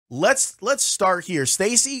let's start here.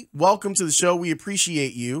 Stacey, welcome to the show. We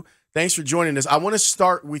appreciate you. Thanks for joining us. I want to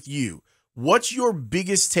start with you. What's your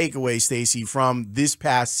biggest takeaway, Stacey, from this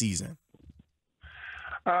past season?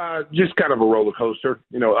 Just kind of a roller coaster,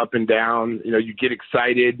 up and down. You get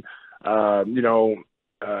excited,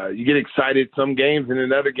 you get excited some games, and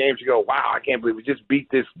in other games you go, wow, I can't believe we just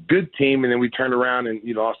beat this good team, and then we turned around and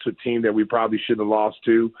lost to a team that we probably shouldn't have lost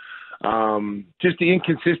to. Just the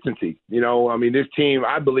inconsistency, this team,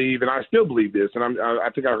 I believe, and I still believe this, and I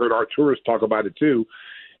think I heard Arturis talk about it too,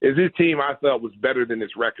 is this team I felt was better than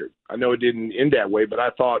its record. I know it didn't end that way, but I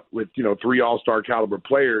thought with, 3 all-star caliber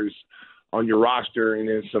players on your roster and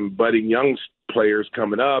then some budding young players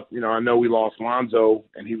coming up, I know we lost Lonzo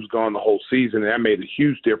and he was gone the whole season, and that made a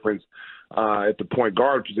huge difference at the point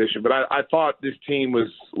guard position. But I thought this team was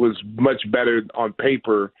much better on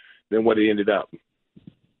paper than what it ended up.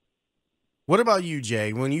 What about you,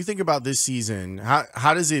 Jay? When you think about this season,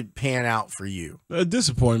 how does it pan out for you? A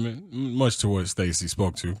disappointment, much to what Stacey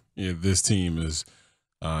spoke to. This team is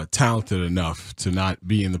talented enough to not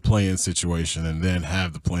be in the play-in situation and then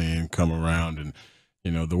have the play-in come around. And,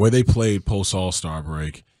 the way they played post-All-Star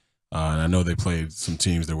break, and I know they played some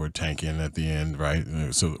teams that were tanking at the end, right?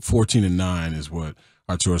 So 14-9 is what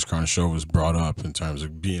Arturis Karnisovas brought up in terms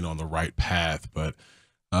of being on the right path. But,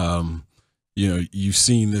 you've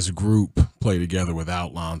seen this group play together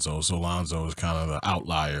without Lonzo. So Lonzo is kind of the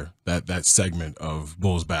outlier. That segment of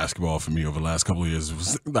Bulls basketball for me over the last couple of years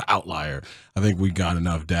was the outlier. I think we got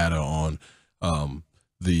enough data on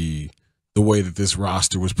the way that this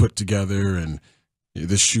roster was put together and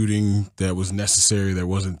the shooting that was necessary that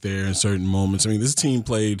wasn't there in certain moments. I mean, this team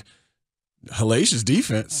played hellacious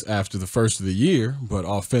defense after the first of the year, but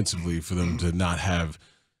offensively for them to not have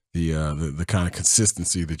the kind of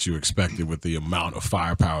consistency that you expected with the amount of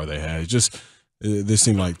firepower they had. There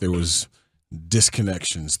seemed like there was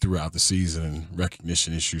disconnections throughout the season and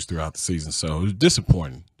recognition issues throughout the season. So it was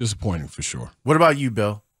disappointing for sure. What about you,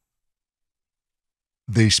 Bill?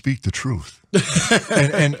 They speak the truth.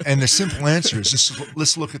 and the simple answer is just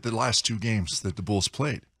let's look at the last 2 games that the Bulls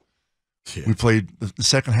played. Yeah. We played the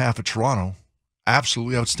second half of Toronto,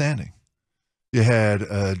 absolutely outstanding. You had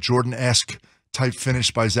a Jordan-esque type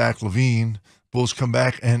finish by Zach LaVine. Bulls come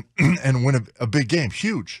back and win a big game,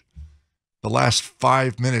 huge. The last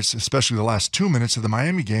 5 minutes, especially the last 2 minutes of the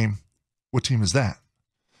Miami game, what team is that?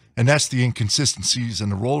 And that's the inconsistencies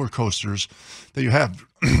and the roller coasters that you have.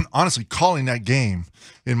 Honestly, calling that game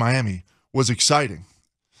in Miami was exciting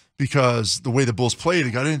because the way the Bulls played,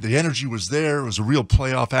 they got in, the energy was there. It was a real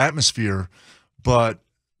playoff atmosphere. But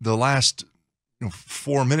the last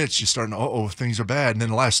 4 minutes, you're starting to, things are bad. And then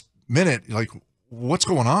the last minute, you're like, what's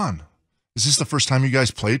going on? Is this the first time you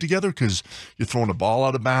guys played together? Because you're throwing the ball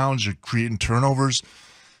out of bounds, you're creating turnovers.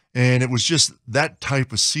 And it was just that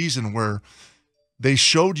type of season where they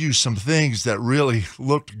showed you some things that really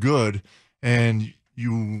looked good and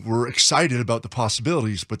you were excited about the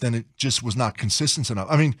possibilities, but then it just was not consistent enough.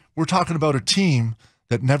 I mean, we're talking about a team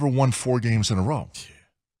that never won 4 games in a row.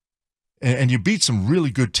 And you beat some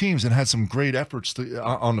really good teams and had some great efforts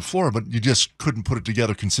on the floor, but you just couldn't put it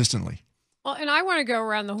together consistently. Well, and I want to go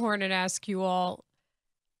around the horn and ask you all,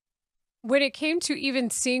 when it came to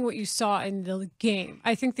even seeing what you saw in the game,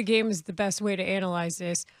 I think the game is the best way to analyze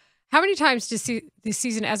this. How many times this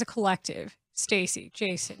season as a collective, Stacey,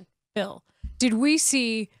 Jason, Bill, did we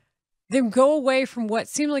see them go away from what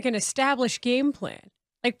seemed like an established game plan,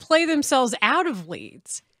 like play themselves out of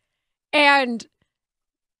leads? And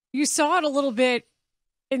you saw it a little bit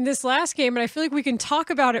in this last game, and I feel like we can talk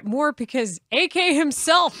about it more because AK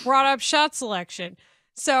himself brought up shot selection.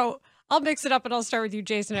 So I'll mix it up, and I'll start with you,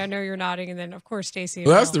 Jason. I know you're nodding, and then, of course, Stacey.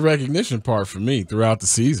 Well, that's the recognition part for me throughout the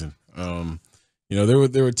season. There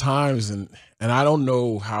were times, and I don't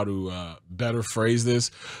know how to better phrase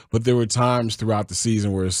this, but there were times throughout the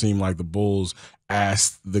season where it seemed like the Bulls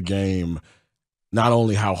asked the game not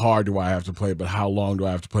only how hard do I have to play, but how long do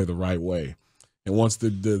I have to play the right way. And once the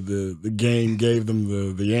game gave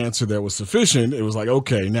them the answer that was sufficient, it was like,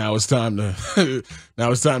 okay, now it's time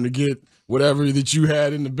to get whatever that you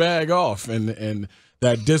had in the bag off. And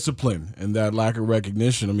that discipline and that lack of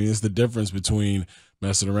recognition, I mean, it's the difference between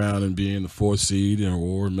messing around and being the 4th seed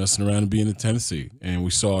or messing around and being the 10th seed. And we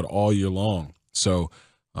saw it all year long. So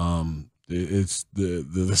it's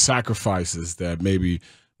the sacrifices that maybe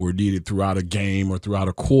were needed throughout a game or throughout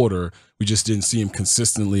a quarter. We just didn't see them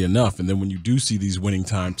consistently enough. And then when you do see these winning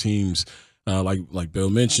time teams, like Bill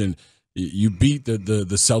mentioned, you beat the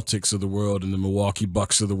Celtics of the world and the Milwaukee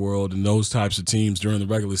Bucks of the world and those types of teams during the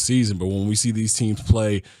regular season. But when we see these teams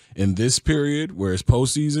play in this period, where it's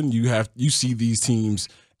postseason, you see these teams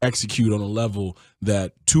execute on a level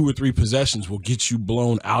that 2 or 3 possessions will get you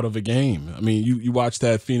blown out of a game. I mean, you watch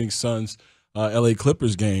that Phoenix Suns LA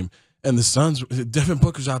Clippers game, and the Suns, Devin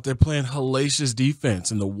Booker's out there playing hellacious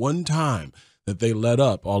defense, and the one time that they let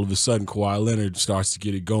up, all of a sudden Kawhi Leonard starts to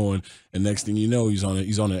get it going, and next thing you know, he's on an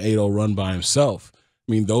 8-0 run by himself.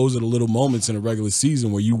 I mean, those are the little moments in a regular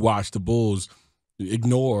season where you watch the Bulls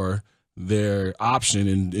ignore their option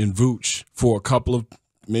in Vooch for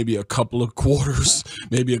maybe a couple of quarters,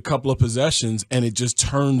 maybe a couple of possessions, and it just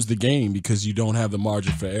turns the game because you don't have the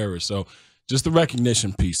margin for error. So just the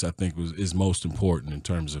recognition piece, I think, is most important in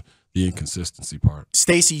terms of the inconsistency part.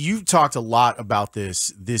 Stacey, you've talked a lot about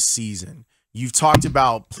this season. You've talked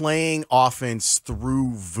about playing offense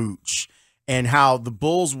through Vooch and how the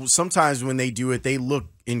Bulls, sometimes when they do it, they look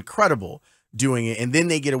incredible doing it, and then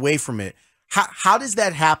they get away from it. How does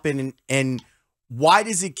that happen, and why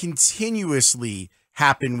does it continuously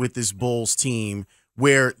happen with this Bulls team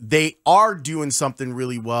where they are doing something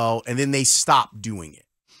really well and then they stop doing it?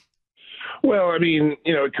 Well, I mean,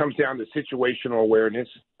 it comes down to situational awareness.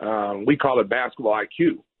 We call it basketball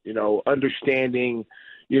IQ, understanding,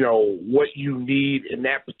 what you need in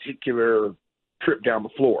that particular trip down the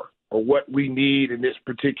floor, or what we need in this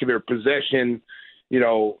particular possession,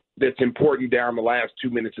 that's important down the last 2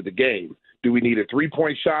 minutes of the game. Do we need a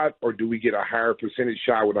 3-point shot, or do we get a higher percentage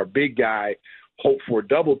shot with our big guy, hope for a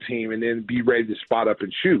double team, and then be ready to spot up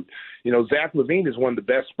and shoot? Zach LaVine is one of the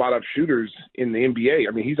best spot up shooters in the NBA.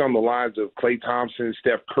 I mean, he's on the lines of Klay Thompson and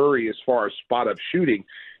Steph Curry as far as spot up shooting,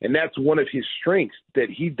 and that's one of his strengths that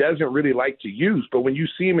he doesn't really like to use. But when you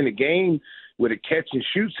see him in a game with a catch and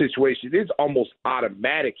shoot situation, it's almost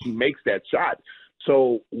automatic he makes that shot.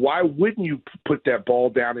 So why wouldn't you put that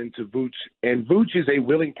ball down into Vooch? And Vooch is a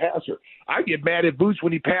willing passer. I get mad at Vooch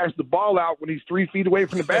when he passed the ball out when he's 3 feet away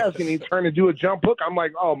from the basket and he's trying to do a jump hook. I'm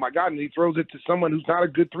like, oh, my God, and he throws it to someone who's not a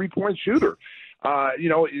good 3-point shooter.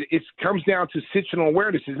 It comes down to situational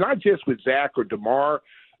awareness. It's not just with Zach or DeMar.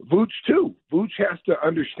 Vooch, too. Vooch has to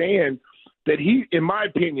understand that he, in my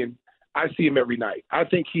opinion, I see him every night. I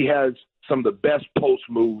think he has some of the best post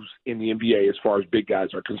moves in the NBA as far as big guys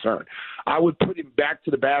are concerned. I would put him back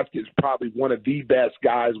to the basket as probably one of the best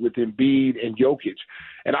guys with Embiid and Jokic.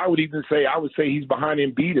 And I would say he's behind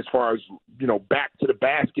Embiid as far as, back to the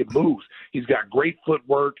basket moves. He's got great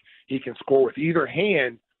footwork. He can score with either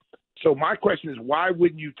hand. So my question is, why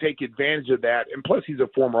wouldn't you take advantage of that? And plus, he's a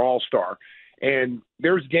former All-Star. And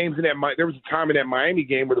there was a time in that Miami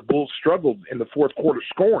game where the Bulls struggled in the fourth quarter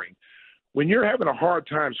scoring. When you're having a hard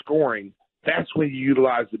time scoring, that's when you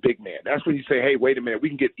utilize the big man. That's when you say, hey, wait a minute, we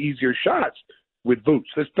can get easier shots with Vooch.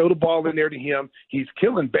 Let's throw the ball in there to him. He's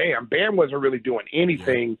killing Bam. Bam wasn't really doing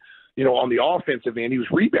anything, on the offensive end. He was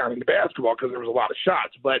rebounding the basketball because there was a lot of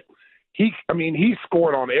shots. But he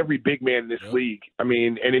scored on every big man in this league. And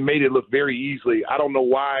it made it look very easily. I don't know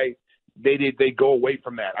why they go away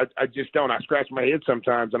from that. I just don't. I scratch my head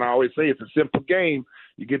sometimes, and I always say it's a simple game.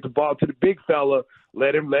 You get the ball to the big fella,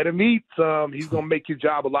 let him eat some. He's going to make your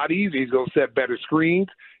job a lot easier. He's going to set better screens.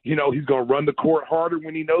 He's going to run the court harder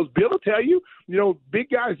when he knows. Bill will tell you, big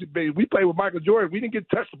guys, we played with Michael Jordan. We didn't get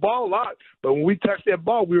to touch the ball a lot, but when we touched that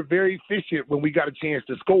ball, we were very efficient when we got a chance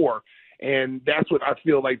to score, and that's what I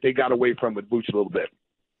feel like they got away from with Vooch a little bit.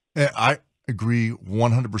 Yeah, I agree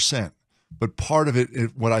 100%. But part of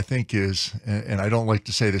it, what I think is, and I don't like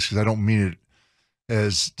to say this because I don't mean it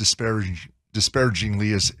as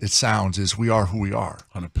disparagingly as it sounds, is we are who we are.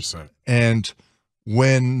 100%. And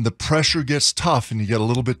when the pressure gets tough and you get a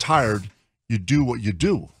little bit tired, you do what you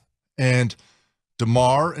do. And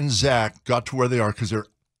DeMar and Zach got to where they are because they're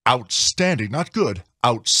outstanding, not good,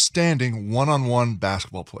 outstanding one-on-one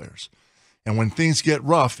basketball players. And when things get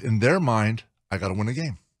rough, in their mind, I got to win a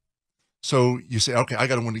game. So you say, okay, I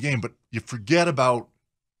got to win the game, but you forget about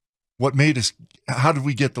what made us, how did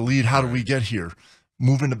we get the lead? How did we get here?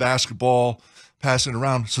 Moving the basketball, passing it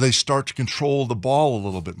around. So they start to control the ball a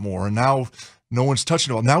little bit more. And now no one's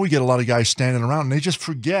touching the ball. Now we get a lot of guys standing around and they just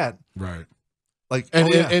forget. Right. Like,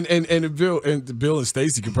 and Bill and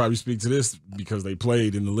Stacey can probably speak to this because they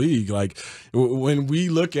played in the league. Like when we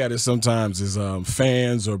look at it sometimes as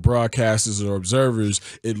fans or broadcasters or observers,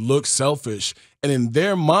 it looks selfish. And in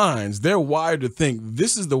their minds, they're wired to think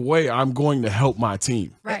this is the way I'm going to help my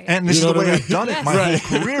team. Right. And this is the way I've done it my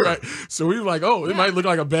whole career. Right. So we were like, oh, it might look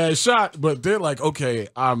like a bad shot, but they're like, okay,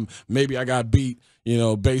 maybe I got beat.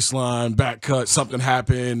 Baseline, back cut, something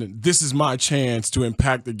happened. This is my chance to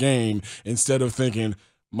impact the game instead of thinking,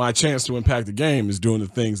 my chance to impact the game is doing the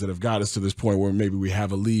things that have got us to this point where maybe we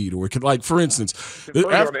have a lead, or it could, like, for instance,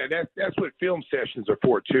 that's what film sessions are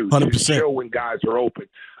for too. 100%. To show when guys are open.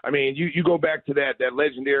 I mean, you go back to that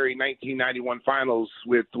legendary 1991 finals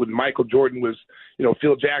with Michael Jordan was,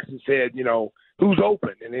 Phil Jackson said, who's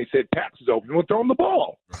open? And they said, Pax is open. We'll throw him the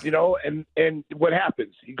ball, and what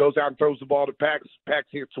happens? He goes out and throws the ball to Pax. Pax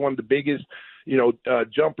hits one of the biggest,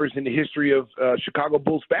 jumpers in the history of Chicago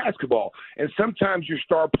Bulls basketball. And sometimes your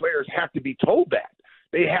star players have to be told that.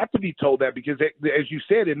 They have to be told that because, as you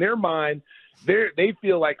said, in their mind, they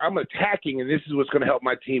feel like I'm attacking and this is what's going to help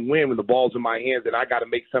my team win when the ball's in my hands and I got to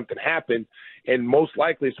make something happen. And most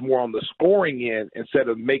likely it's more on the scoring end instead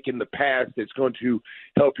of making the pass that's going to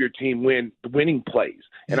help your team win the winning plays.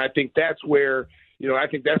 And I think that's where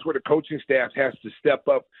the coaching staff has to step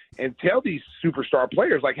up and tell these superstar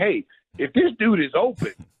players, like, hey, if this dude is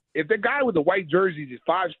open, if the guy with the white jersey is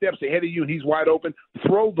 5 steps ahead of you and he's wide open,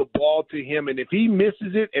 throw the ball to him. And if he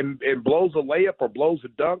misses it and blows a layup or blows a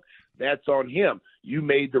dunk, that's on him. You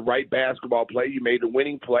made the right basketball play. You made the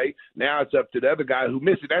winning play. Now it's up to the other guy who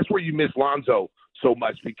missed it. That's where you miss Lonzo so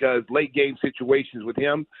much because late game situations with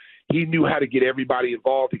him, he knew how to get everybody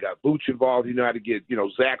involved. He got Vooch involved. He knew how to get,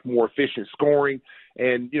 Zach more efficient scoring.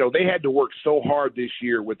 And, they had to work so hard this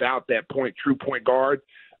year without that true point guard.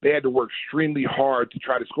 They had to work extremely hard to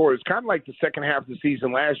try to score. It's kind of like the second half of the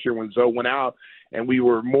season last year when Zoe went out and we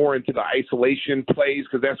were more into the isolation plays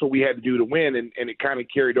because that's what we had to do to win, and it kind of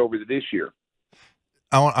carried over to this year.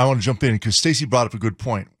 I want to jump in because Stacey brought up a good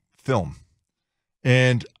point, film.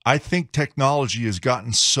 And I think technology has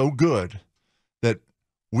gotten so good that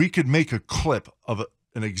we could make a clip of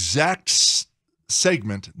an exact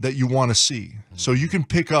segment that you want to see. So you can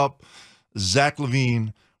pick up Zach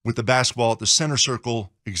LaVine with the basketball at the center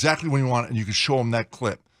circle exactly when you want it, and you can show them that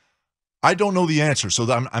clip. I don't know the answer,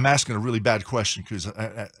 so I'm asking a really bad question because,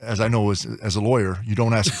 as I know as a lawyer, you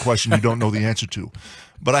don't ask a question you don't know the answer to.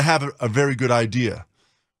 But I have a very good idea.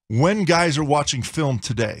 When guys are watching film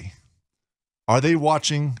today, are they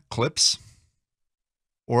watching clips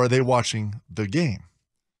or are they watching the game?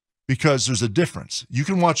 Because there's a difference. You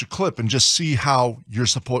can watch a clip and just see how you're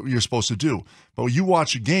supposed to do. But when you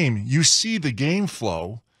watch a game, you see the game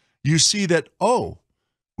flow. You see that,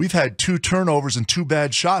 we've had 2 turnovers and 2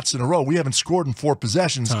 bad shots in a row. We haven't scored in 4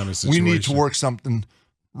 possessions. We need to work something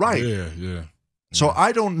right. Yeah. So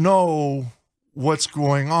I don't know what's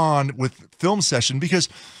going on with film session because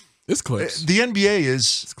it's clips. The NBA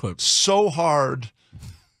is so hard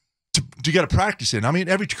to get a practice in. I mean,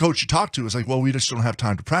 every coach you talk to is like, well, we just don't have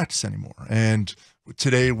time to practice anymore. And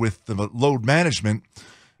today with the load management,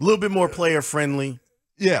 a little bit more player friendly.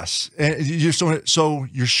 Yes, and you're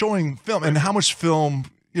showing film, and how much film,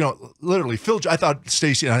 literally, I thought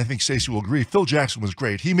Stacey, and I think Stacey will agree, Phil Jackson was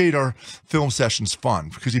great. He made our film sessions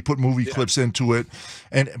fun because he put movie clips into it,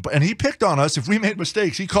 and he picked on us if we made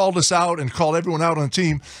mistakes. He called us out and called everyone out on the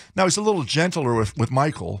team. Now he's a little gentler with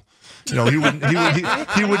Michael. He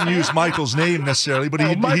wouldn't use Michael's name necessarily, but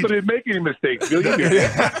Michael didn't make any mistakes. Bill, you did.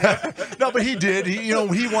 No, but he did. He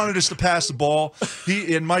wanted us to pass the ball.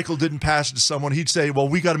 And Michael didn't pass it to someone. He'd say, "Well,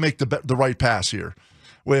 we got to make the right pass here."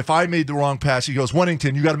 Well, if I made the wrong pass, he goes,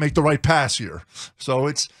 "Wennington, you got to make the right pass here."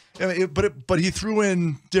 So but he threw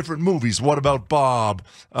in different movies. What about Bob?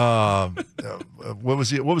 What was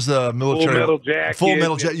the military? Full Metal Jacket. Full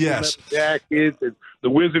Metal Jacket. Yes. Full Metal Jacket. The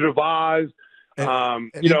Wizard of Oz. We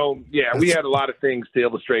had a lot of things to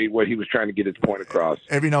illustrate what he was trying to get his point across.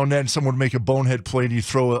 Every now and then, someone would make a bonehead play, and you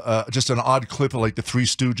throw just an odd clip of like the Three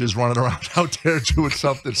Stooges running around out there doing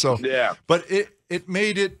something. So yeah, but it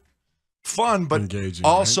made it fun, but engaging,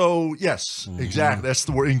 also right? Yes, exactly. That's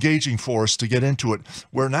the word, engaging for us to get into it.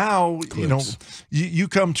 Where now, you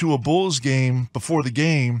come to a Bulls game before the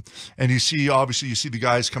game, and you see the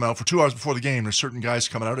guys come out for 2 hours before the game. There's certain guys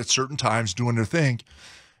coming out at certain times doing their thing.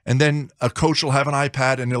 And then a coach will have an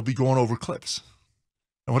iPad and they'll be going over clips.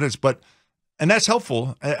 And that's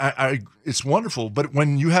helpful. It's wonderful. But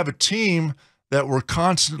when you have a team that we're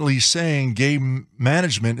constantly saying game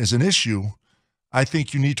management is an issue, I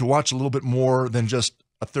think you need to watch a little bit more than just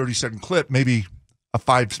a 30-second clip, maybe a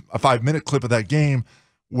 5-minute clip of that game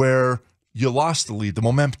where you lost the lead, the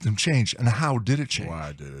momentum changed. And how did it change?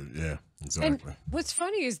 Why did it? Yeah, exactly. And what's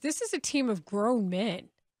funny is this is a team of grown men.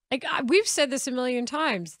 Like we've said this a million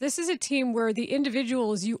times. This is a team where the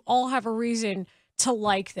individuals, you all have a reason to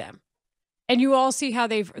like them. And you all see how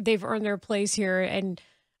they've earned their place here. And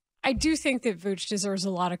I do think that Vooch deserves a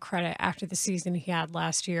lot of credit after the season he had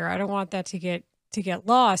last year. I don't want that to get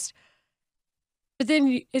lost. But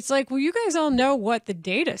then it's like, well, you guys all know what the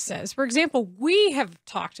data says. For example, we have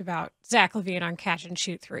talked about Zach LaVine on catch and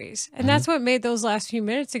shoot threes. And that's what made those last few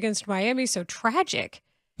minutes against Miami so tragic,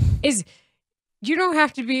 is you don't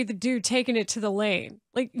have to be the dude taking it to the lane.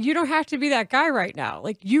 Like, you don't have to be that guy right now.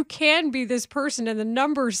 Like, you can be this person, and the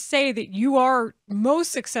numbers say that you are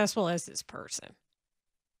most successful as this person.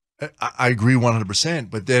 I agree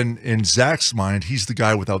 100%. But then in Zach's mind, he's the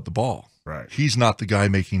guy without the ball. Right. He's not the guy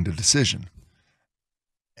making the decision.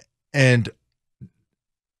 And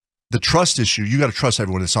the trust issue, you got to trust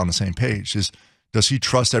everyone that's on the same page. Does he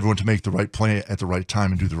trust everyone to make the right play at the right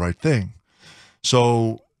time and do the right thing?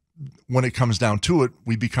 So when it comes down to it,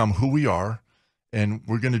 we become who we are, and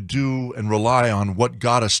we're going to do and rely on what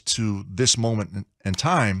got us to this moment in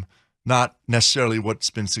time, not necessarily what's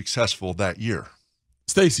been successful that year.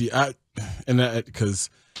 Stacey, because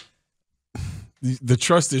the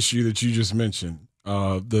trust issue that you just mentioned,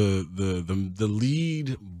 the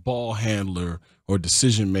lead ball handler or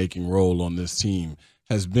decision-making role on this team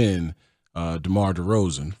has been DeMar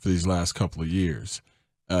DeRozan for these last couple of years.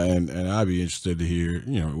 And I'd be interested to hear,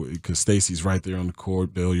 because Stacey's right there on the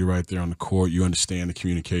court. Bill, you're right there on the court. You understand the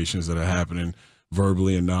communications that are happening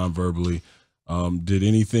verbally and non-verbally. Did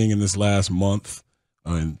anything in this last month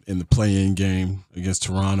in the play-in game against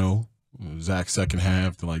Toronto, Zach's second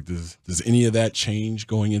half, does any of that change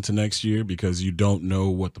going into next year because you don't know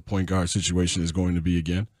what the point guard situation is going to be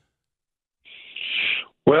again?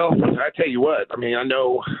 Well, I tell you what, I mean, I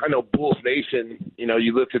know Bulls Nation,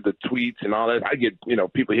 you look at the tweets and all that. I get,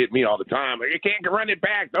 people hit me all the time. Like, you can't run it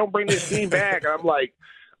back. Don't bring this team back. And I'm like,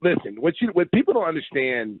 listen, what people don't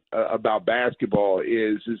understand about basketball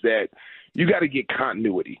is that you got to get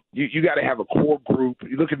continuity. You got to have a core group.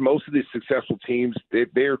 You look at most of these successful teams,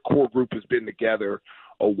 their core group has been together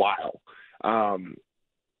a while.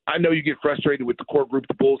 I know you get frustrated with the core group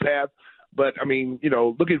the Bulls have, but, I mean,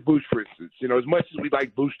 look at Vooch, for instance. As much as we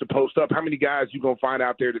like Vooch to post up, how many guys you going to find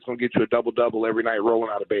out there that's going to get you a double-double every night rolling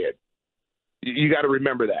out of bed? You got to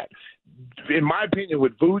remember that. In my opinion,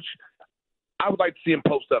 with Vooch, I would like to see him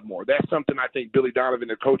post up more. That's something I think Billy Donovan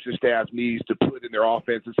and the coaching staff needs to put in their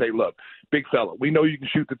offense and say, look, big fella, we know you can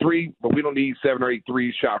shoot the three, but we don't need 7 or 8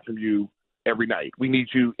 threes shot from you every night. We need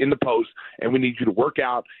you in the post, and we need you to work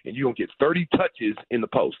out, and you're going to get 30 touches in the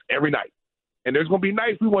post every night. And there's going to be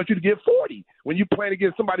nights we want you to get 40. When you playing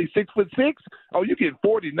against somebody 6'6", oh, you get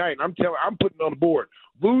 40 tonight. I'm putting it on the board.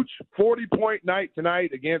 Vooch, 40-point night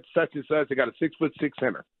tonight against such and such. They got a 6'6"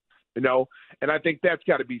 center. And I think that's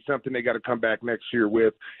got to be something they got to come back next year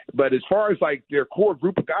with. But as far as like their core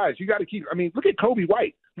group of guys, you got to keep. I mean, look at Kobe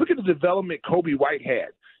White. Look at the development Kobe White had.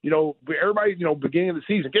 Everybody, beginning of the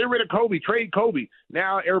season, get rid of Kobe, trade Kobe.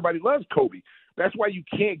 Now everybody loves Kobe. That's why you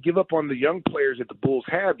can't give up on the young players that the Bulls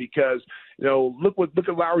have because, look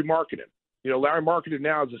at Lauri Markkanen. Lauri Markkanen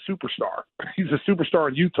now is a superstar. He's a superstar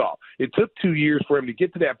in Utah. It took 2 years for him to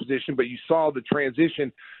get to that position, but you saw the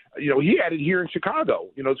transition. He had it here in Chicago.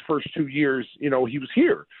 His first 2 years, he was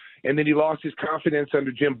here. And then he lost his confidence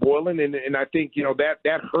under Jim Boylan, and I think,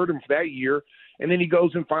 that hurt him for that year. And then he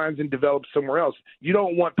goes and finds and develops somewhere else. You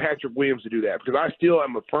don't want Patrick Williams to do that because I still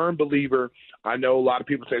am a firm believer. I know a lot of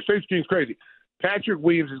people say, Stacey King's crazy. Patrick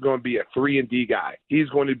Williams is going to be a 3-and-D guy. He's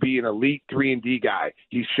going to be an elite 3-and-D guy.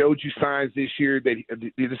 He showed you signs this year that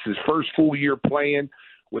this is his first full year playing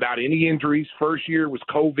without any injuries. First year was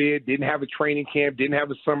COVID, didn't have a training camp, didn't have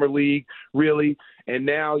a summer league, really. And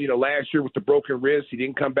now, last year with the broken wrist, he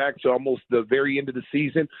didn't come back to almost the very end of the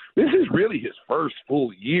season. This is really his first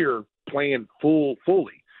full year playing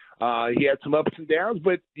fully. He had some ups and downs,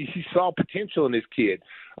 but he saw potential in this kid.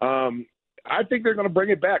 I think they're going to bring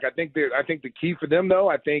it back. I think the key for them, though,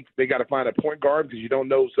 I think they got to find a point guard because you don't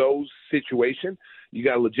know Zoe's situation. You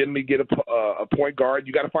got to legitimately get a point guard.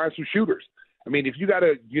 You got to find some shooters. I mean, if you got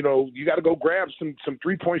to, you got to go grab some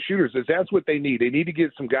 3-point shooters. That's what they need. They need to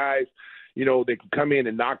get some guys, that can come in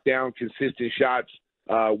and knock down consistent shots.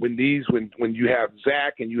 When you have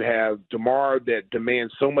Zach and you have DeMar that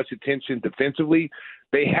demand so much attention defensively,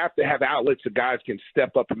 they have to have outlets that guys can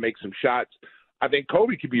step up and make some shots. I think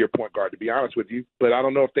Kobe could be your point guard, to be honest with you, but I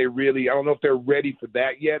don't know if they're ready for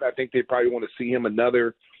that yet. I think they probably want to see him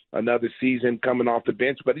another season coming off the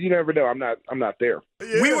bench, but you never know. I'm not there.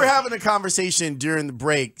 Yeah. We were having a conversation during the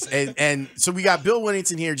breaks, and so we got Bill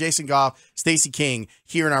Wennington here, Jason Goff, Stacey King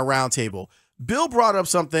here in our roundtable. Bill brought up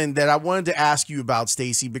something that I wanted to ask you about,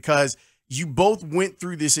 Stacey, because you both went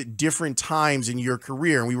through this at different times in your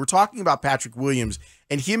career, and we were talking about Patrick Williams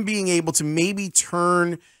and him being able to maybe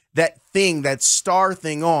turn that star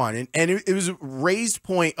thing on. And it was a raised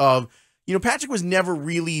point of, Patrick was never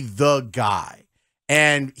really the guy.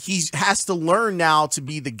 And he has to learn now to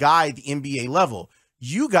be the guy at the NBA level.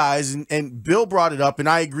 You guys, and Bill brought it up, and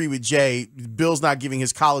I agree with Jay. Bill's not giving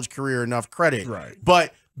his college career enough credit. Right.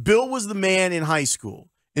 But Bill was the man in high school,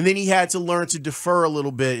 and then he had to learn to defer a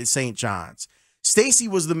little bit at St. John's. Stacey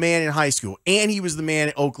was the man in high school, and he was the man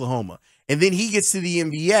at Oklahoma. And then he gets to the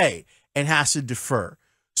NBA and has to defer.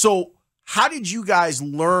 So how did you guys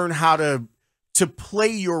learn how to play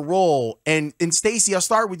your role? And Stacey, I'll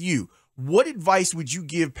start with you. What advice would you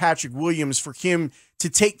give Patrick Williams for him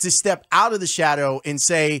to step out of the shadow and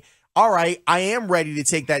say, all right, I am ready to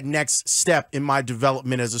take that next step in my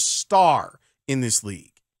development as a star in this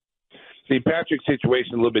league? See, Patrick's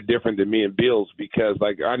situation is a little bit different than me and Bill's because,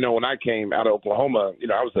 like, I know when I came out of Oklahoma, you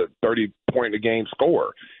know, I was a 30-point-a-game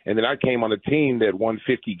scorer. And then I came on a team that won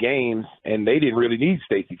 50 games, and they didn't really need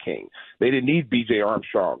Stacey King. They didn't need B.J.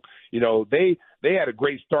 Armstrong. You know, they had a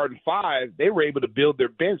great starting five. They were able to build their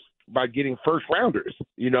bench by getting first-rounders,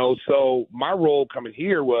 you know. So my role coming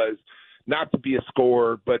here was not to be a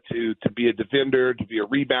scorer, but to be a defender, to be a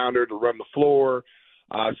rebounder, to run the floor.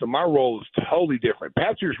 So my role is totally different.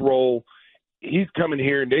 Patrick's role, he's coming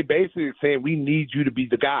here, and they basically saying, we need you to be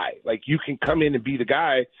the guy. Like, you can come in and be the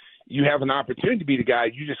guy. You have an opportunity to be the guy.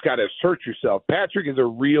 You just got to assert yourself. Patrick is a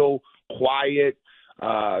real quiet,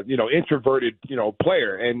 introverted,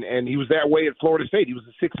 player. And he was that way at Florida State. He was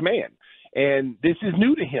the sixth man. And this is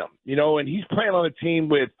new to him, and he's playing on a team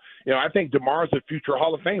with, I think DeMar's a future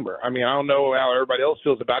Hall of Famer. I mean, I don't know how everybody else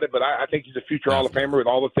feels about it, but I think he's a future Hall of Famer with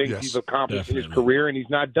all the things he's accomplished in his career, and he's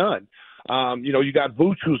not done. You got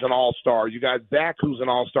Vooch, who's an all-star. You got Zach, who's an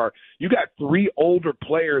all-star. You got three older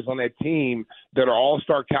players on that team that are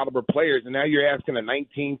all-star caliber players, and now you're asking a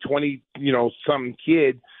 19, 20, some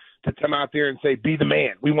kid to come out there and say, be the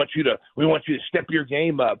man. We want you to step your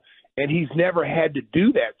game up. And he's never had to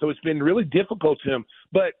do that. So it's been really difficult to him.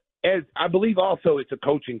 But as I believe also it's a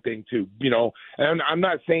coaching thing too, and I'm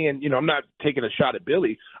not saying, I'm not taking a shot at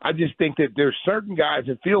Billy. I just think that there's certain guys,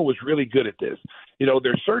 and Phil was really good at this.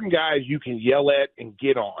 There's certain guys you can yell at and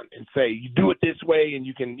get on and say, you do it this way, and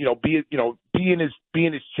you can, be in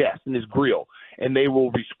his chest, in his grill, and they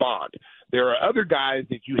will respond. There are other guys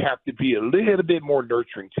that you have to be a little bit more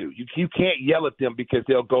nurturing to. You can't yell at them because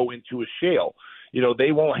they'll go into a shell.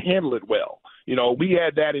 They won't handle it well. We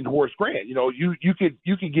had that in Horace Grant. You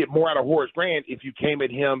could get more out of Horace Grant if you came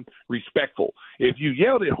at him respectful. If you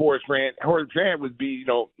yelled at Horace Grant would be,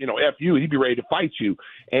 F you, he'd be ready to fight you.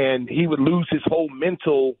 And he would lose his whole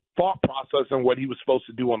mental thought process on what he was supposed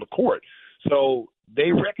to do on the court. So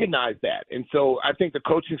they recognize that. And so I think the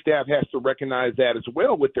coaching staff has to recognize that as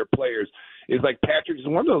well with their players. It's like Patrick is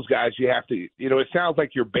one of those guys you have to, it sounds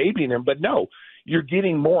like you're babying him, but no, you're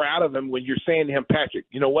getting more out of him when you're saying to him, Patrick,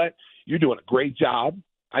 you know what? You're doing a great job.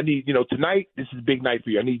 I need, tonight, this is a big night for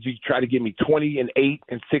you. I need you to try to give me 20 and 8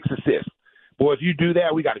 and 6 assists. Boy, if you do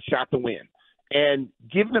that, we got a shot to win. And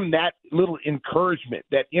give him that little encouragement,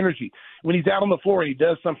 that energy. When he's out on the floor and he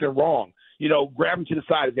does something wrong, grab him to the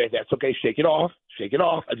side and say, that's okay, shake it off.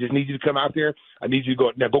 I just need you to come out there. I need you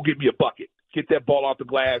to go get me a bucket. Get that ball off the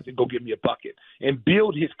glass and go get me a bucket. And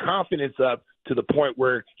build his confidence up to the point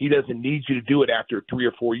where he doesn't need you to do it after 3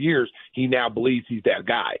 or 4 years. He now believes he's that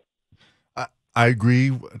guy. I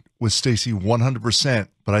agree with Stacey 100%,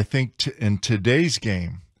 but I think in today's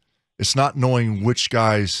game, it's not knowing which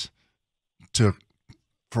guys to,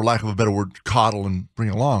 for lack of a better word, coddle and bring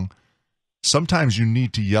along. Sometimes you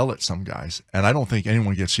need to yell at some guys, and I don't think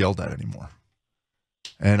anyone gets yelled at anymore.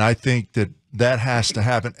 And I think that has to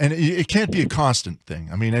happen. And it can't be a constant thing.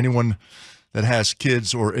 I mean, anyone that has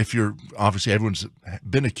kids, or if you're, obviously everyone's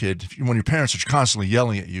been a kid, when your parents are constantly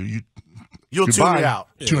yelling at you, you'll tune it out.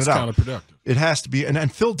 Tune it out. Counterproductive. It has to be.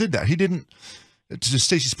 And Phil did that. He didn't, to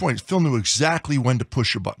Stacey's point, Phil knew exactly when to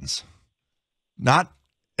push your buttons. Not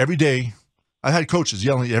every day. I had coaches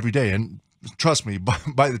yelling at you every day, and trust me,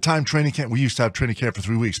 by the time training camp, we used to have training camp for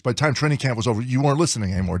 3 weeks. By the time training camp was over, you weren't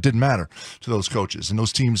listening anymore. It didn't matter to those coaches, and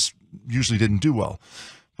those teams usually didn't do well.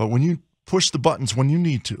 But when you push the buttons when you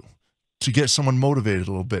need to get someone motivated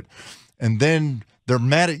a little bit, and then they're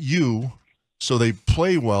mad at you, so they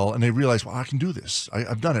play well, and they realize, well, I can do this.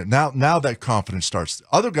 I've done it. Now that confidence starts.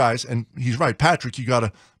 Other guys, and he's right, Patrick, you got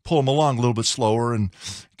to pull him along a little bit slower and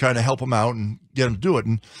kind of help him out and get him to do it.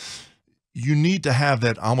 And you need to have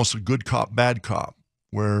that almost a good cop, bad cop,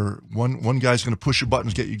 where one guy's going to push your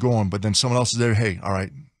buttons, get you going, but then someone else is there, hey, all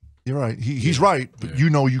right, you're right. He's right, but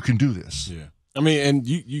you can do this. Yeah. I mean, and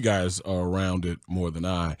you guys are around it more than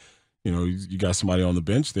I. You got somebody on the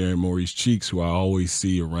bench there, Maurice Cheeks, who I always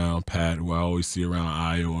see around Pat, who I always see around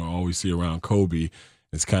Io, and I always see around Kobe.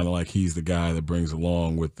 It's kind of like he's the guy that brings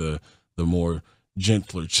along with the more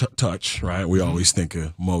gentler touch, right? We always think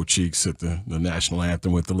of Mo Cheeks at the national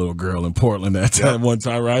anthem with the little girl in Portland at one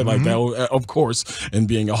time, right? Like that, of course, and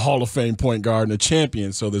being a Hall of Fame point guard and a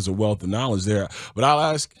champion. So there's a wealth of knowledge there. But I'll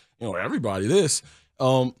ask, everybody this.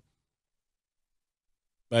 Like,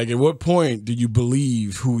 at what point do you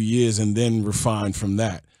believe who he is and then refine from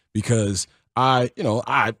that? Because I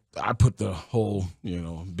put the whole,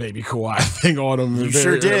 baby Kawhi thing on him. You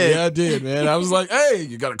sure did. Yeah, I did, man. I was like, hey,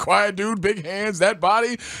 you got a quiet dude, big hands, that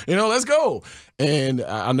body, let's go. And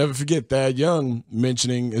I'll never forget Thad Young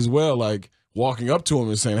mentioning as well, like, walking up to him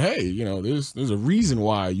and saying, hey, there's a reason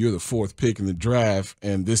why you're the 4th pick in the draft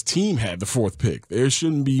and this team had the 4th pick. There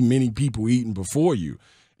shouldn't be many people eating before you.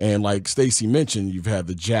 And like Stacey mentioned, you've had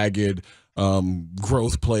the jagged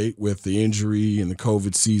growth plate with the injury and the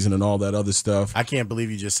COVID season and all that other stuff. I can't believe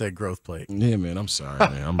you just said growth plate. Yeah, man, I'm sorry,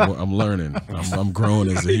 man. I'm learning. I'm growing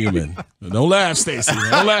as a human. Don't laugh, Stacey.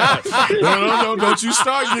 Don't laugh. No, don't you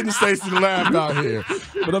start getting Stacey to laugh out here.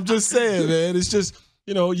 But I'm just saying, man, it's just,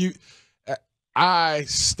 I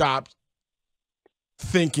stopped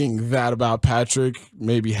thinking that about Patrick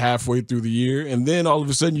maybe halfway through the year, and then all of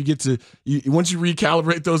a sudden once you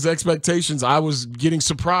recalibrate those expectations, I was getting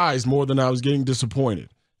surprised more than I was getting disappointed.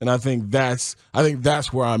 And I think that's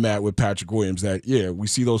where I'm at with Patrick Williams. That we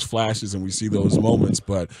see those flashes and we see those moments,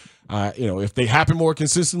 but if they happen more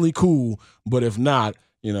consistently, cool. But if not,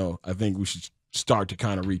 I think we should start to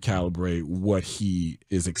kind of recalibrate what he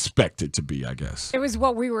is expected to be, I guess. It was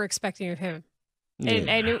what we were expecting of him.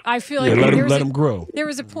 And I feel like let him grow. There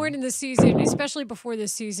was a point in the season, especially before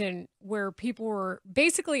this season, where people were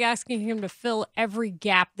basically asking him to fill every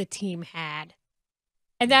gap the team had.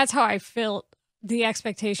 And that's how I felt the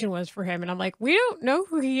expectation was for him. And I'm like, we don't know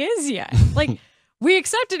who he is yet. Like, we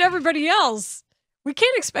accepted everybody else. We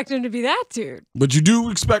can't expect him to be that dude. But you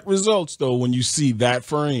do expect results, though, when you see that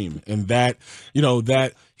frame and that,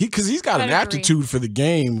 because he's got an aptitude for the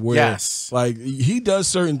game where, like, he does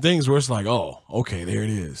certain things where it's like, oh, okay, there it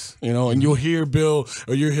is, and you'll hear Bill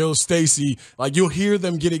or you'll hear Stacey, like, you'll hear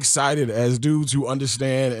them get excited as dudes who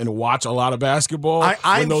understand and watch a lot of basketball.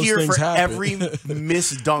 I'm here for every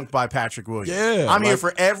missed dunk by Patrick Williams. Yeah, I'm here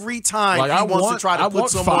for every time he wants to try to put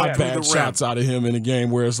someone 5 bad shots out of him in a game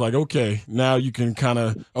where it's like, okay, now you can kind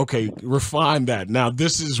of refine that. Now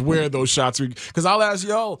this is where those shots are, because I'll ask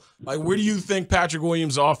y'all, like, where do you think Patrick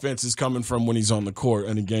Williams' offense is coming from when he's on the court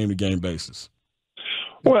on a game-to-game basis?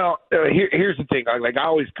 Well, here's the thing. Like, I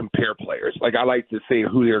always compare players. Like, I like to say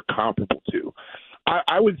who they're comparable to.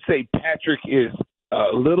 I would say Patrick is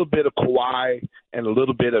a little bit of Kawhi and a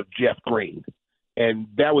little bit of Jeff Green, and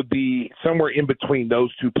that would be somewhere in between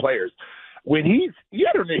those two players. When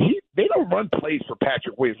they don't run plays for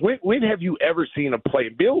Patrick Williams. When have you ever seen a play?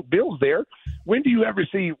 Bill's there. When do you ever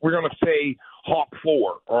see, we're going to say, Hawk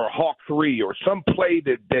 4 or Hawk 3 or some play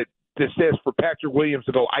that says for Patrick Williams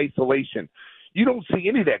to go isolation? You don't see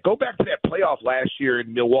any of that. Go back to that playoff last year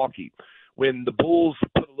in Milwaukee when the Bulls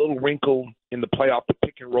put a little wrinkle in the playoff, the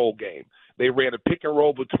pick-and-roll game. They ran a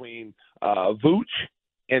pick-and-roll between Vooch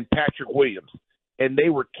and Patrick Williams, and they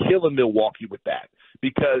were killing Milwaukee with that.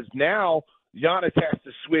 Because now Giannis has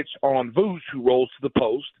to switch on Vooch, who rolls to the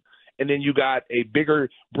post, and then you got a bigger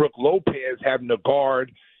Brook Lopez having to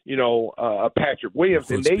guard, Patrick Williams,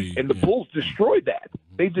 and the Bulls destroyed that.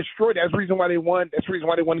 They destroyed that. That's the reason why they won. That's the reason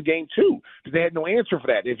why they won game 2, because they had no answer for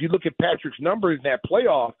that. If you look at Patrick's numbers in that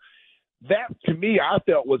playoff, that to me I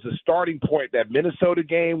felt was a starting point. That Minnesota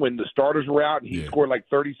game when the starters were out and he scored like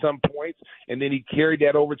 30-some points, and then he carried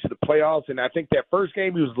that over to the playoffs. And I think that first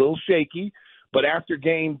game he was a little shaky. But after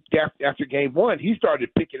game 1, he started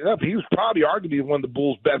picking it up. He was probably arguably one of the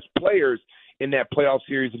Bulls' best players in that playoff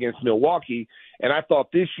series against Milwaukee. And I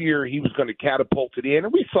thought this year he was going to catapult it in.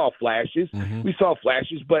 And we saw flashes.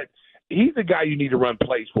 But he's the guy you need to run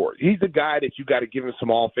plays for. He's the guy that you got to give him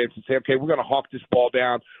some offense and say, okay, we're going to hawk this ball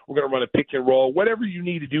down. We're going to run a pick and roll. Whatever you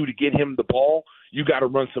need to do to get him the ball, you got to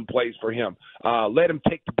run some plays for him. Let him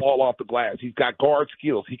take the ball off the glass. He's got guard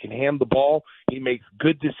skills. He can hand the ball. He makes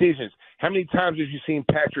good decisions. How many times have you seen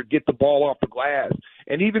Patrick get the ball off the glass?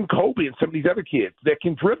 And even Kobe and some of these other kids that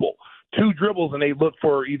can dribble. 2 dribbles and they look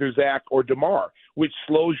for either Zach or DeMar, which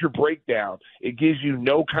slows your break down. It gives you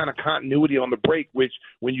no kind of continuity on the break, which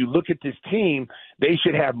when you look at this team, they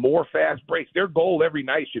should have more fast breaks. Their goal every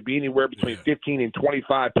night should be anywhere between 15 and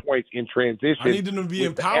 25 points in transition. I need them to be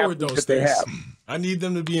empowered, though, Stacey. I need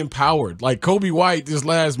them to be empowered. Like Kobe White this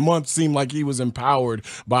last month seemed like he was empowered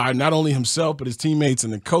by not only himself, but his teammates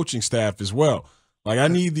and the coaching staff as well. Like, I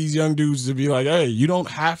need these young dudes to be like, hey, you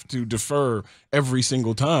don't have to defer every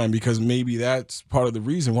single time, because maybe that's part of the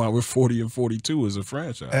reason why we're 40-42 as a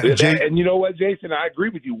franchise. And you know what, Jason? I agree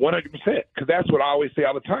with you 100%, because that's what I always say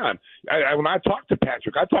all the time. When I talk to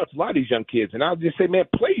Patrick, I talk to a lot of these young kids, and I'll just say, man,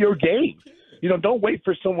 play your game. You know, don't wait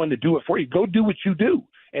for someone to do it for you. Go do what you do,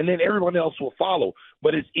 and then everyone else will follow.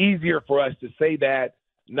 But it's easier for us to say that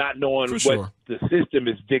not knowing what the system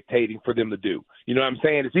is dictating for them to do. You know what I'm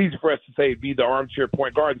saying? It's easy for us to say, be the armchair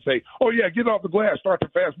point guard and say, oh, yeah, get off the glass, start the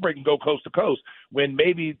fast break, and go coast to coast, when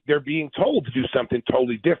maybe they're being told to do something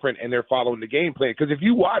totally different and they're following the game plan. Because if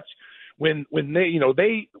you watch when they, you know,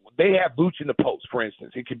 they have Vooch in the post, for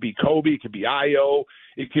instance. It could be Kobe, it could be Io,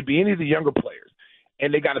 it could be any of the younger players,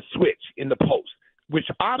 and they got a switch in the post, which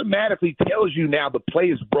automatically tells you now the play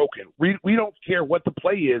is broken. We don't care what the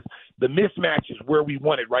play is. The mismatch is where we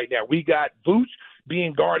want it right now. We got Vooch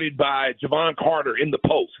being guarded by Javon Carter in the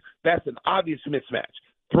post. That's an obvious mismatch.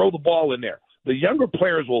 Throw the ball in there. The younger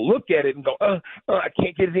players will look at it and go, I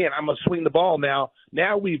can't get it in. I'm going to swing the ball now.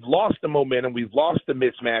 Now we've lost the momentum. We've lost the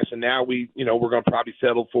mismatch, and now we're going to probably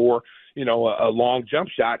settle for, a long jump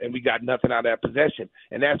shot, and we got nothing out of that possession.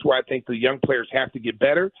 And that's where I think the young players have to get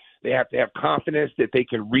better. They have to have confidence that they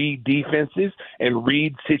can read defenses and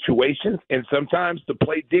read situations, and sometimes the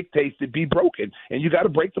play dictates to be broken, and you got to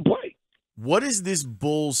break the play. What does this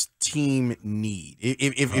Bulls team need?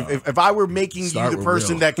 If I were making you the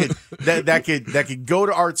person that could go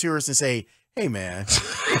to Arturis and say, "Hey, man,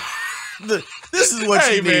 this is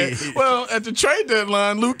what you need." Well, at the trade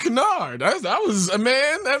deadline, Luke Kennard, that was a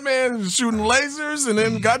man. That man was shooting lasers and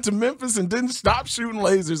then got to Memphis and didn't stop shooting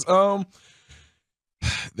lasers.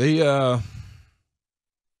 They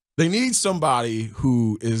need somebody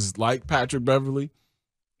who is like Patrick Beverley.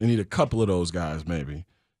 They need a couple of those guys, maybe.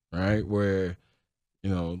 Right, where,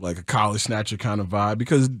 like a college snatcher kind of vibe,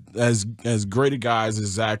 because as great a guys as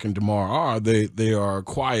Zach and DeMar are, they are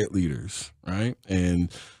quiet leaders, right?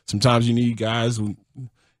 And sometimes you need guys who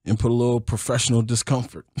input a little professional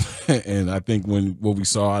discomfort. And I think what we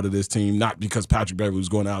saw out of this team, not because Patrick Beverley was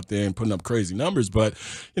going out there and putting up crazy numbers, but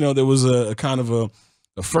there was a kind of a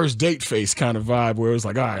first date face kind of vibe where it was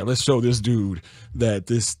like, all right, let's show this dude that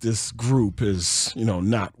this group is,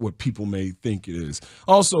 not what people may think it is.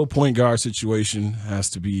 Also, point guard situation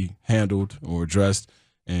has to be handled or addressed.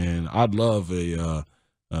 And I'd love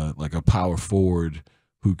like a power forward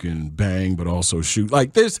who can bang but also shoot.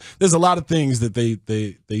 Like there's a lot of things that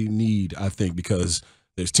they need, I think, because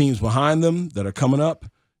there's teams behind them that are coming up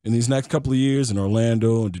in these next couple of years in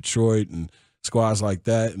Orlando and Detroit and squads like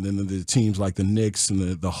that, and then the teams like the Knicks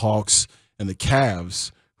and the Hawks and the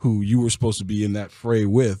Cavs, who you were supposed to be in that fray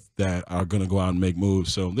with, that are going to go out and make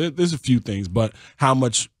moves. So there's a few things, but how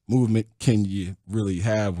much movement can you really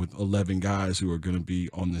have with 11 guys who are going to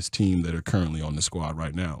be on this team that are currently on the squad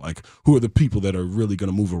right now? Like, who are the people that are really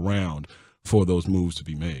going to move around for those moves to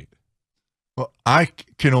be made? Well, I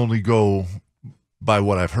can only go by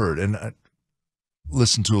what I've heard, and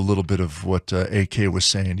listen to a little bit of what AK was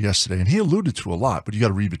saying yesterday, and he alluded to a lot, but you got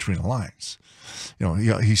to read between the lines.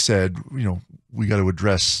 He said, we got to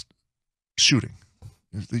address shooting.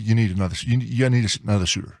 You need another. You need another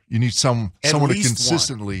shooter. You need someone to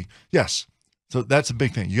consistently. Yes, so that's a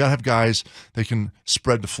big thing. You got to have guys that can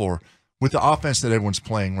spread the floor with the offense that everyone's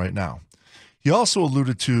playing right now. He also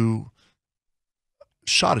alluded to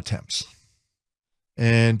shot attempts,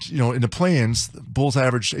 and in the play-ins, the Bulls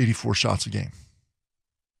averaged 84 shots a game.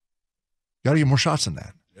 You got to get more shots than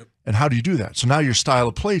that. Yep. And how do you do that? So now your style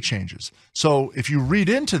of play changes. So if you read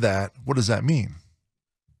into that, what does that mean?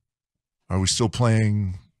 Are we still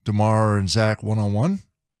playing DeMar and Zach one-on-one?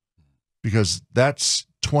 Because that's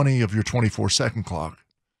 20 of your 24-second clock.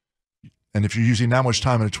 And if you're using that much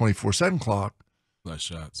time in a 24-second clock, less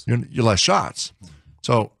shots. You're less shots.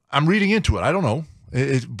 So I'm reading into it. I don't know.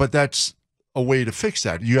 But that's a way to fix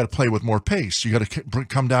that. You got to play with more pace. You got to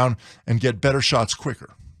come down and get better shots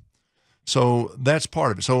quicker. So that's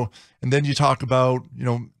part of it. So, and then you talk about,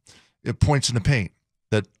 it points in the paint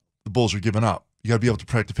that the Bulls are giving up. You got to be able to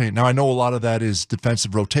protect the paint. Now, I know a lot of that is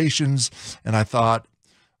defensive rotations, and I thought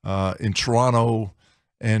in Toronto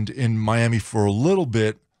and in Miami for a little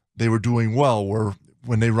bit, they were doing well, where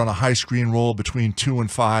when they run a high screen roll between 2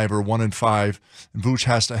 and 5 or 1 and 5, and Vooch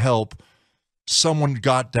has to help, someone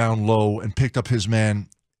got down low and picked up his man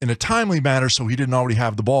in a timely manner so he didn't already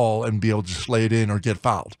have the ball and be able to just lay it in or get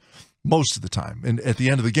fouled. Most of the time. And at the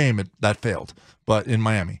end of the game, that failed, but in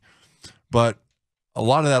Miami. But a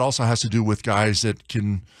lot of that also has to do with guys that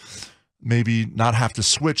can maybe not have to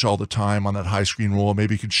switch all the time on that high screen roll.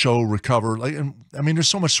 Maybe could show, recover. There's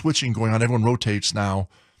so much switching going on. Everyone rotates now.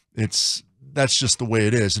 that's just the way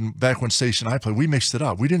it is. And back when Stacey and I played, we mixed it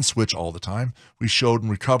up. We didn't switch all the time. We showed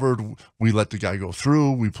and recovered. We let the guy go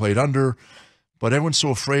through. We played under. But everyone's so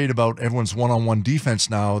afraid about everyone's one-on-one defense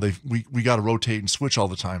now. We got to rotate and switch all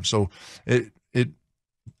the time. So it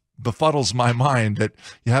befuddles my mind that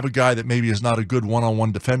you have a guy that maybe is not a good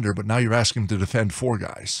one-on-one defender, but now you're asking him to defend 4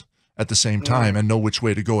 guys at the same time and know which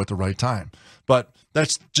way to go at the right time. But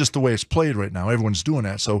that's just the way it's played right now. Everyone's doing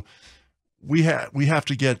that. So we have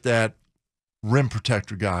to get that rim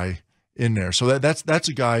protector guy in there. So that's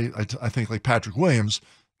a guy, I think, like Patrick Williams,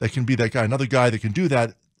 that can be that guy. Another guy that can do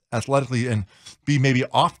that athletically and be maybe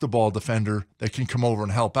off the ball defender that can come over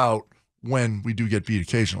and help out when we do get beat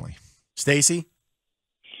occasionally. Stacey?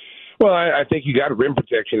 Well, I think you got a rim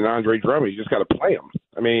protection in Andre Drummond. You just got to play him.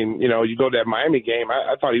 I mean, you know, you go to that Miami game,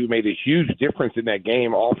 I thought he made a huge difference in that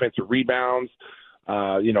game, offensive rebounds.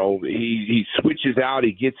 You know, he switches out,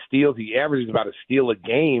 he gets steals. He averages about a steal a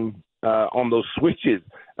game on those switches.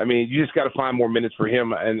 I mean, you just got to find more minutes for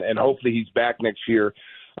him, and hopefully he's back next year.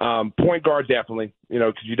 Point guard, definitely, you know,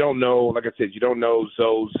 because you don't know, like I said, you don't know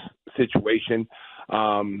Zoe's situation.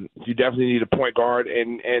 You definitely need a point guard,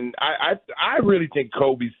 and I really think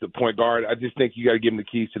Kobe's the point guard. I just think you got to give him the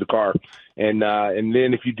keys to the car, and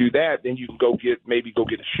then if you do that, then you can go get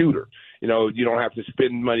a shooter. You know, you don't have to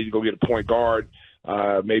spend money to go get a point guard.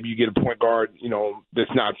 Maybe you get a point guard, you know,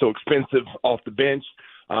 that's not so expensive off the bench,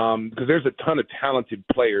 because there's a ton of talented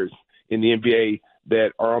players in the NBA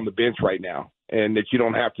that are on the bench right now, and that you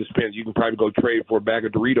don't have to spend. You can probably go trade for a bag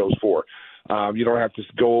of Doritos for. You don't have to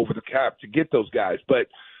go over the cap to get those guys. But,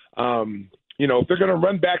 you know, if they're going to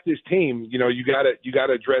run back this team, you know, you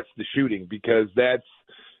gotta address the shooting, because that's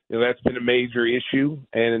been a major issue.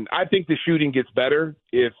 And I think the shooting gets better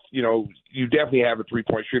if, you know, you definitely have a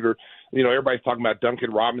 3-point shooter. You know, everybody's talking about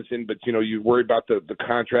Duncan Robinson, but, you know, you worry about the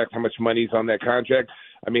contract, how much money's on that contract.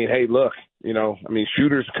 I mean, hey, look, you know, I mean,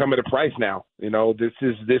 shooters come at a price now. You know, this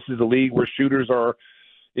is a league where shooters are,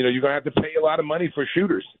 you know, you're going to have to pay a lot of money for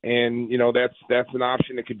shooters. And, you know, that's an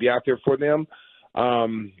option that could be out there for them.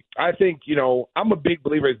 I think, you know, I'm a big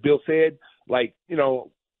believer, as Bill said, like, you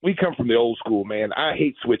know, we come from the old school, man. I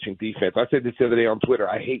hate switching defense. I said this the other day on Twitter.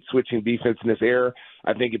 I hate switching defense in this era.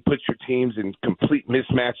 I think it puts your teams in complete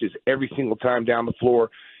mismatches every single time down the floor.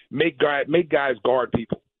 Make guys guard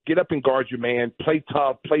people. Get up and guard your man. Play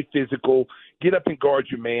tough. Play physical. Get up and guard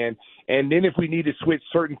your man. And then if we need to switch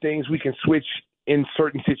certain things, we can switch in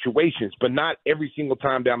certain situations, but not every single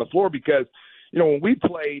time down the floor, because, you know, when we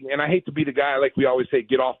played, and I hate to be the guy, like we always say,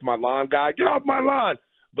 get off my lawn guy, get off my lawn,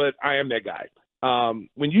 but I am that guy.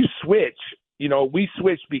 When you switch, you know, we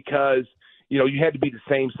switched because, you know, you had to be the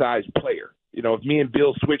same size player. You know, if me and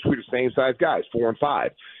Bill switch, we're the same size guys, 4 and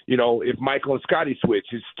 5. You know, if Michael and Scotty switch,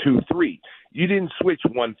 it's 2-3. You didn't switch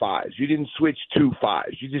 1-5s. You didn't switch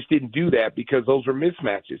 2-5s. You just didn't do that because those were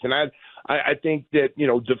mismatches. And I think that, you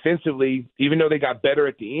know, defensively, even though they got better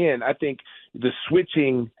at the end, I think the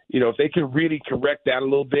switching, you know, if they can really correct that a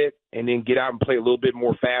little bit and then get out and play a little bit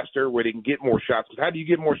more faster where they can get more shots. Because how do you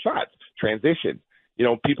get more shots? Transition. You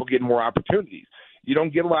know, people get more opportunities. You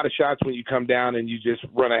don't get a lot of shots when you come down and you just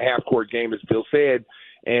run a half-court game, as Bill said,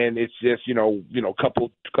 and it's just, you know,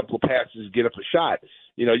 couple of passes, get up a shot.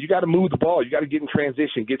 You know, you got to move the ball. You got to get in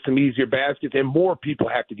transition, get some easier baskets, and more people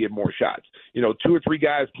have to get more shots. You know, 2 or 3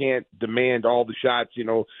 guys can't demand all the shots. You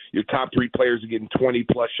know, your top 3 players are getting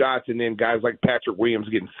 20-plus shots, and then guys like Patrick Williams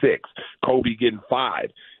getting 6, Kobe getting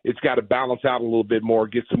 5. It's got to balance out a little bit more,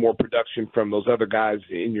 get some more production from those other guys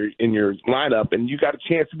in your lineup, and you got a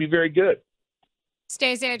chance to be very good.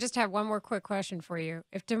 Stacey, I just have one more quick question for you.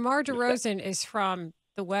 If DeMar DeRozan is from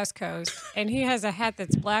the West Coast and he has a hat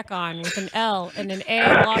that's black on with an L and an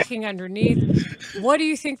A blocking underneath, what do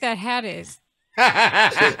you think that hat is?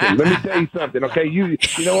 Listen, let me tell you something, okay? You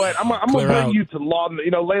know what? I'm gonna bring you to Lawton. You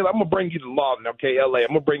know, Leila, I'm gonna bring you to Lawton, okay? LA. I'm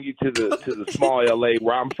gonna bring you to the small LA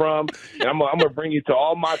where I'm from, and I'm gonna bring you to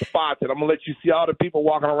all my spots, and I'm gonna let you see all the people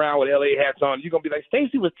walking around with LA hats on. You're gonna be like,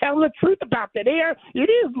 Stacey was telling the truth about that area. It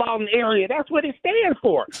is Lawton area. That's what it stands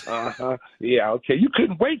for. Yeah. Okay. You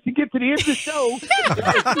couldn't wait to get to the end of the show.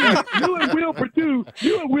 You and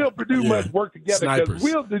Will Purdue must work together, because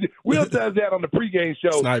Will does that on the pregame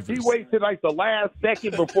show. Snipers. He waits till like the last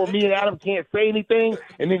second before me and Adam can't say anything,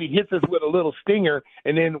 and then he hits us with a little stinger,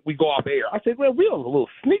 and then we go off air. I said, well, Will's a little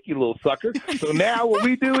sneaky little sucker. So now what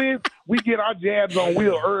we do is we get our jabs on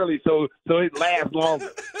Will early so it lasts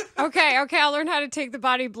longer. Okay, I'll learn how to take the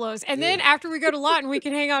body blows. And then after we go to Lawton, we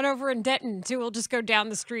can hang out over in Denton, too. We'll just go down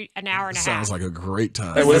the street an hour and a half. Sounds like a great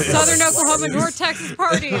time. It's a Southern Oklahoma, North Texas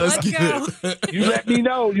party. Let's go. You let me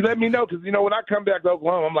know, because, you know, when I come back to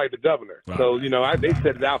Oklahoma, I'm like the governor. Wow. So, you know, they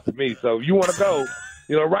set it out for me. So if you want to go,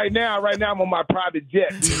 You know, right now I'm on my private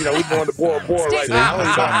jet. You know, we're going to Bora Bora right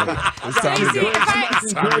now. It's time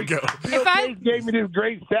to go. If I gave me this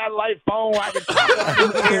great satellite phone, I can talk on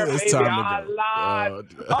the air, It's baby. time to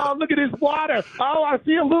go. Oh, look at this water. Oh, I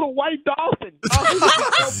see a little white dolphin.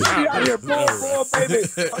 Oh, so pretty out here. Bora, baby.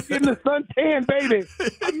 I'm getting the suntan, baby.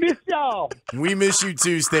 I miss y'all. We miss you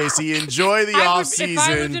too, Stacey. Enjoy the off season. If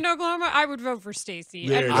I lived in Oklahoma, I would vote for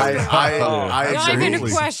Stacey. I not even a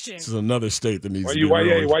agree. question. This is another state that needs to be Why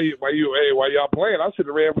y'all playing? I should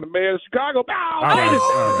have ran for the mayor of Chicago. All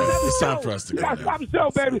right. It's time for us to go. Stop the show,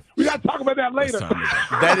 baby. We got to talk about that later.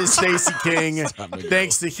 That is Stacey King.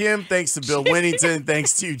 Thanks to him. Thanks to Bill Wennington.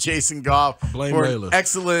 Thanks to Jason Goff Blame for Leila. an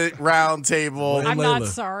excellent round table. I'm Leila not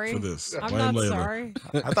sorry. for this. I'm Blame not Leila. sorry.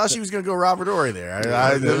 I thought she was going to go Robert Ory there.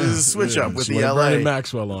 There was a switch up with She the went LA. Bernie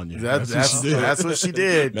Maxwell on you. That's what she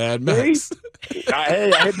did. Mad Max. Hey,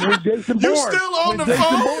 I had to win Jason Bourne. You still on the phone?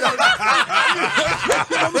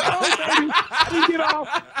 I didn't get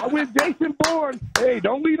off. I went Jason Bourne. Hey,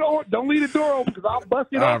 don't leave the door open because I'll bust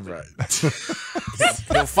it All open. right.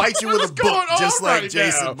 He'll fight you with a book, just like right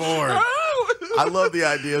Jason now? Bourne. I love the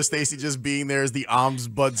idea of Stacey just being there as the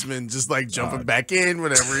ombudsman, just like jumping back in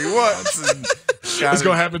whenever he wants. And It's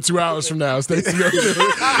going to happen 2 hours from now. Stacey.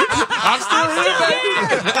 I'm still here, baby.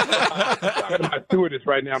 I'm talking to my stewardess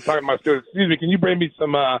right now. Excuse me, can you bring me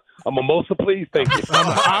some a mimosa, please? Thank you.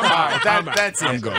 that's it. I'm going.